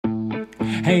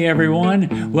Hey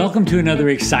everyone, welcome to another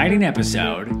exciting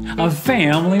episode of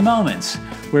Family Moments,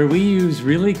 where we use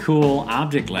really cool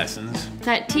object lessons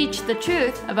that teach the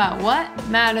truth about what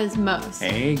matters most.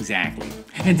 Exactly.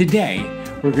 And today,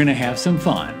 we're gonna have some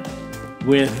fun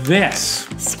with this.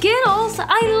 Skittles?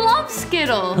 I love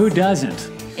Skittles! Who doesn't?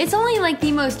 It's only like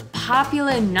the most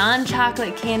popular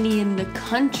non-chocolate candy in the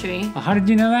country. Well, how did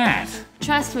you know that?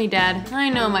 Trust me, Dad, I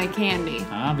know my candy.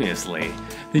 Obviously.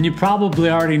 Then you probably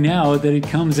already know that it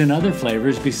comes in other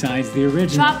flavors besides the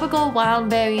original. Tropical, wild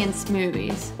berry, and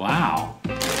smoothies. Wow.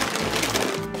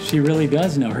 She really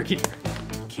does know her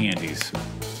candies.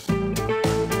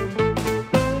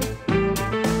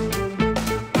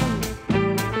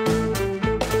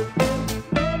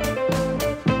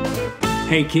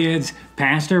 Hey kids,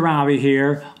 Pastor Robbie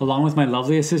here, along with my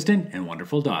lovely assistant and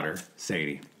wonderful daughter,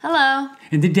 Sadie. Hello.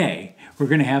 And today, we're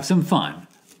going to have some fun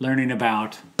learning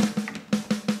about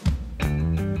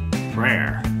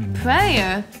prayer.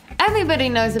 Prayer? Everybody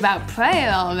knows about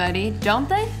prayer already, don't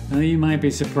they? Well, you might be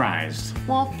surprised.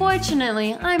 Well,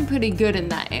 fortunately, I'm pretty good in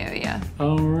that area.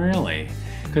 Oh, really?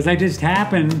 Because I just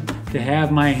happened to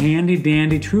have my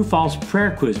handy-dandy true-false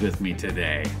prayer quiz with me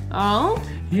today. Oh?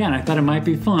 Yeah, and I thought it might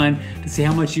be fun to see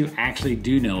how much you actually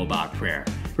do know about prayer.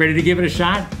 Ready to give it a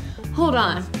shot? Hold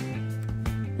on.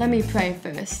 Let me pray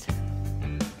first.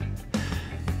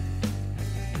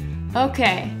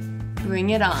 Okay,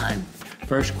 bring it on.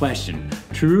 First question,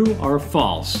 true or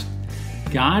false?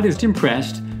 God is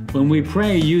impressed when we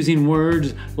pray using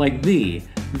words like thee,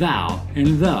 thou,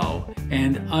 and though,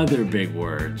 and other big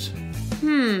words.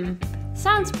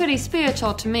 Sounds pretty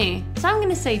spiritual to me, so I'm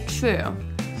gonna say true.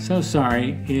 So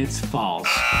sorry, it's false.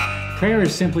 Prayer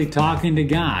is simply talking to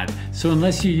God, so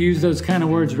unless you use those kind of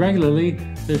words regularly,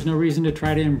 there's no reason to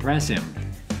try to impress Him.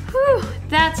 Whew,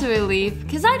 that's a relief,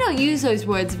 because I don't use those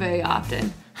words very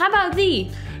often. How about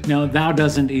thee? No, thou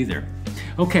doesn't either.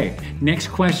 Okay, next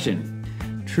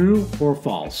question. True or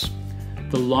false?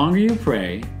 The longer you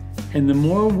pray and the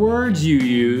more words you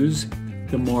use,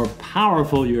 the more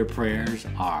powerful your prayers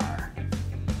are.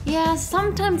 Yeah,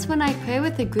 sometimes when I pray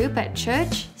with a group at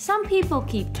church, some people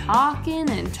keep talking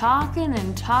and talking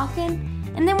and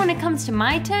talking, and then when it comes to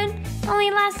my turn, it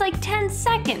only lasts like 10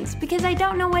 seconds because I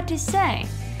don't know what to say.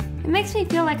 It makes me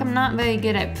feel like I'm not very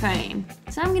good at praying,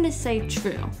 so I'm gonna say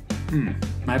true.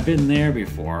 I've been there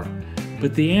before,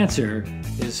 but the answer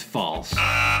is false.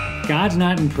 God's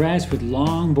not impressed with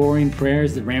long, boring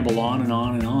prayers that ramble on and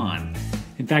on and on.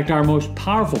 In fact, our most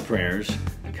powerful prayers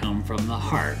come from the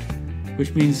heart,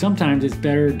 which means sometimes it's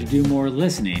better to do more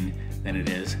listening than it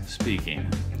is speaking.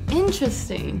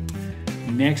 Interesting.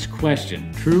 Next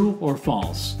question, true or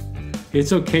false?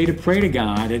 It's okay to pray to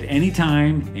God at any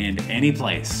time and any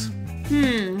place.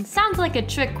 Sounds like a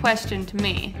trick question to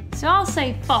me, so I'll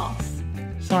say false.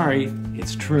 Sorry,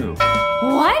 it's true.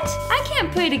 What? I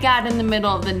can't pray to God in the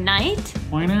middle of the night.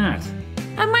 Why not?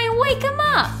 I might wake him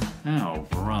up. Oh,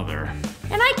 brother.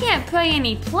 And I can't pray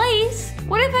any place.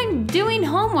 What if I'm doing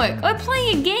homework, or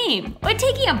playing a game, or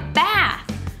taking a bath?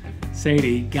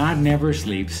 Sadie, God never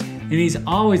sleeps, and He's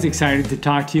always excited to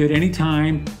talk to you at any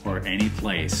time or any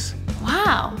place.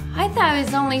 Wow, I thought I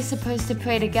was only supposed to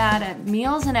pray to God at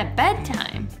meals and at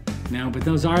bedtime. No, but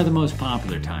those are the most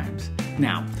popular times.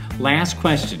 Now, last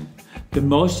question. The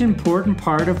most important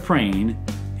part of praying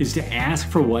is to ask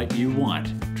for what you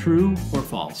want. True or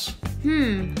false?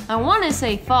 I want to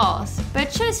say false, but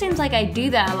it sure seems like I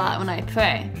do that a lot when I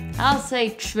pray. I'll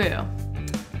say true.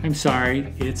 I'm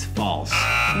sorry, it's false.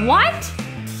 What?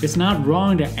 It's not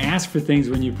wrong to ask for things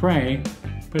when you pray,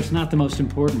 but it's not the most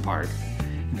important part.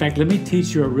 In fact, let me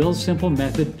teach you a real simple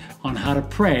method on how to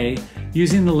pray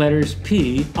using the letters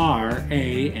P, R,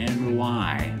 A, and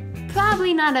Y.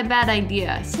 Probably not a bad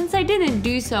idea, since I didn't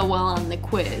do so well on the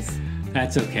quiz.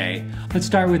 That's okay. Let's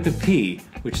start with the P,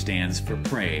 which stands for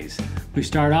praise. We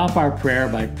start off our prayer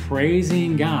by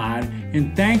praising God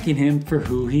and thanking Him for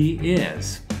who He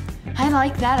is. I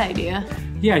like that idea.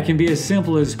 Yeah, it can be as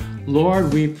simple as,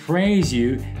 Lord, we praise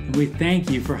you and we thank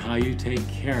you for how you take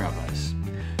care of us.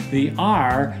 The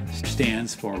R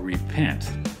stands for repent.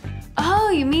 Oh,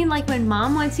 you mean like when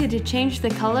Mom wants you to change the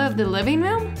color of the living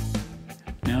room?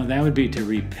 No, that would be to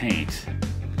repaint.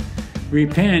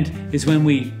 Repent is when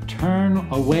we turn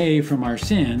away from our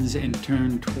sins and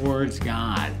turn towards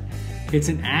God. It's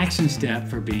an action step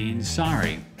for being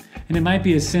sorry. And it might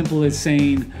be as simple as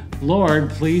saying, Lord,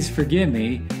 please forgive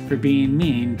me for being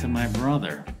mean to my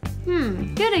brother.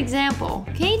 Good example.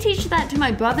 Can you teach that to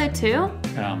my brother too?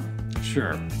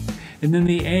 Sure. And then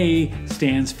the A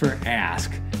stands for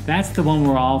ask. That's the one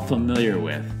we're all familiar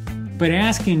with. But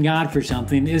asking God for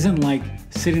something isn't like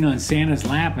sitting on Santa's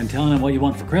lap and telling him what you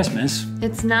want for Christmas.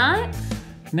 It's not?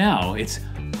 No, it's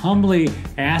humbly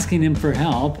asking him for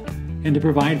help and to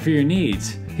provide for your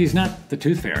needs. He's not the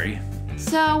tooth fairy.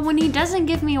 So when he doesn't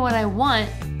give me what I want,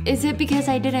 is it because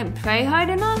I didn't pray hard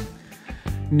enough?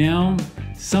 No,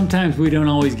 sometimes we don't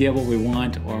always get what we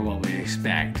want or what we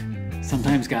expect.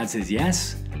 Sometimes God says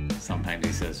yes, sometimes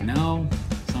he says no,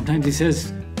 sometimes he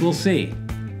says we'll see.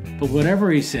 But whatever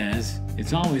he says,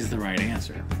 it's always the right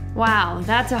answer. Wow,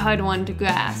 that's a hard one to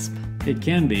grasp. It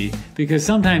can be, because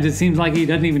sometimes it seems like he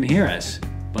doesn't even hear us,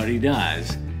 but he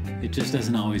does. It just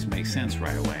doesn't always make sense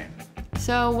right away.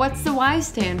 So what's the Y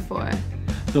stand for?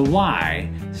 The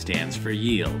Y stands for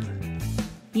yield.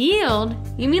 Yield?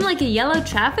 You mean like a yellow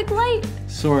traffic light?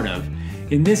 Sort of.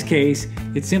 In this case,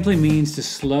 it simply means to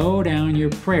slow down your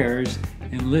prayers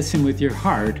and listen with your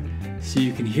heart so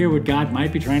you can hear what God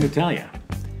might be trying to tell you.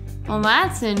 Well,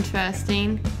 that's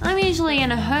interesting. I'm usually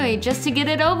in a hurry just to get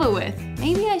it over with.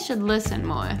 Maybe I should listen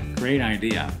more. Great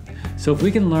idea. So if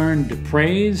we can learn to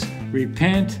praise,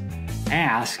 repent,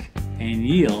 ask, and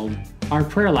yield, our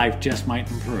prayer life just might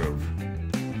improve.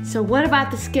 So what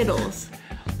about the Skittles?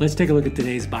 Let's take a look at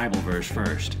today's Bible verse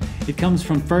first. It comes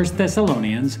from 1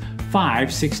 Thessalonians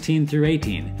 5:16 through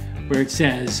 18, where it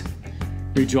says,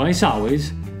 "Rejoice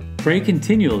always, pray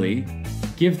continually,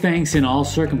 give thanks in all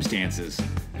circumstances,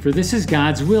 for this is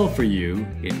God's will for you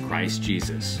in Christ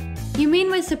Jesus." You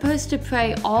mean we're supposed to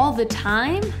pray all the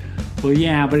time? Well,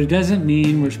 yeah, but it doesn't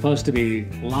mean we're supposed to be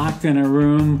locked in a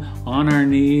room on our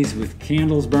knees with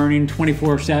candles burning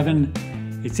 24/7.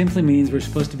 It simply means we're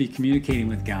supposed to be communicating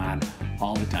with God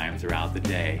all the time throughout the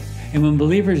day. And when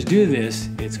believers do this,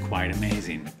 it's quite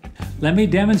amazing. Let me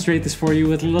demonstrate this for you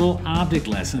with a little object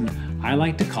lesson I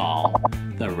like to call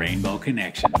the Rainbow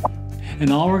Connection.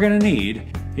 And all we're going to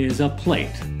need is a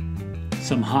plate,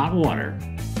 some hot water,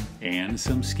 and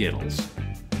some Skittles.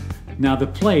 Now the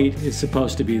plate is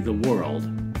supposed to be the world,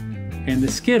 and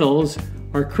the Skittles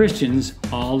are Christians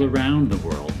all around the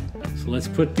world. So let's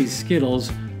put these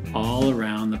Skittles all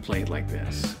around the plate like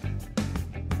this.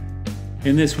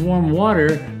 And this warm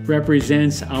water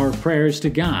represents our prayers to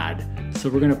God. So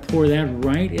we're going to pour that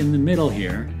right in the middle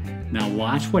here. Now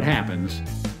watch what happens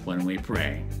when we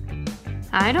pray.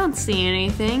 I don't see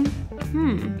anything.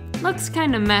 Looks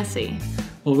kind of messy.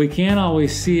 Well, we can't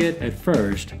always see it at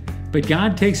first, but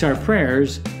God takes our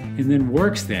prayers and then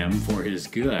works them for His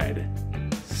good.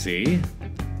 See?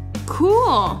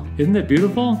 Cool! Isn't it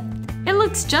beautiful? It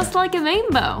looks just like a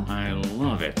rainbow. I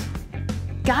love it.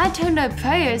 God turned our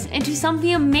prayers into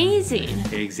something amazing.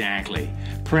 Exactly.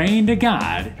 Praying to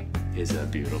God is a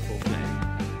beautiful thing.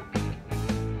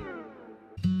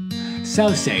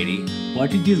 So, Sadie,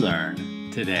 what did you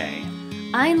learn today?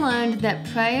 I learned that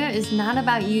prayer is not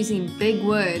about using big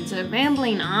words or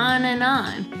rambling on and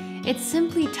on. It's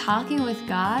simply talking with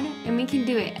God, and we can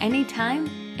do it anytime,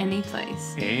 any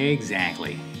place.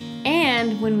 Exactly.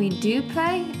 And when we do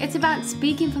pray, it's about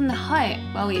speaking from the heart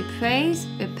while we praise,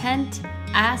 repent,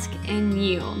 ask, and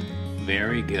yield.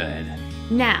 Very good.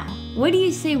 Now, what do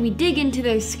you say we dig into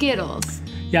those Skittles?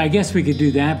 Yeah, I guess we could do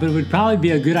that, but it would probably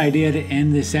be a good idea to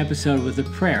end this episode with a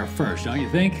prayer first, don't you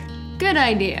think? Good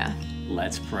idea.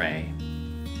 Let's pray.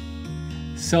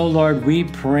 So, Lord, we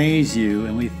praise you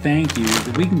and we thank you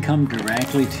that we can come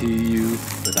directly to you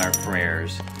with our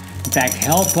prayers. In fact,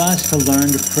 help us to learn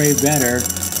to pray better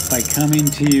by coming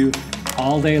to you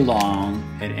all day long,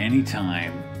 at any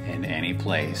time, in any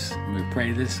place. And we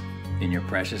pray this in your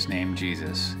precious name,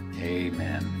 Jesus.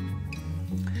 Amen.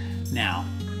 Now,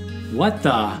 what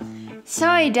the?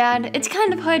 Sorry, Dad. It's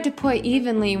kind of hard to pour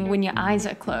evenly when your eyes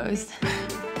are closed.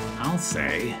 I'll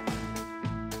say.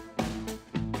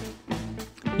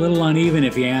 A little uneven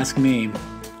if you ask me.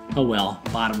 Oh well,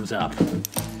 bottoms up.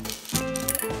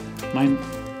 Mine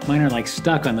are like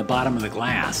stuck on the bottom of the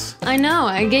glass. I know.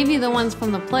 I gave you the ones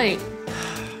from the plate.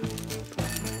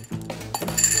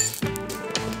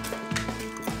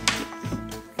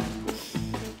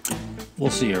 We'll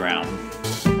see you around.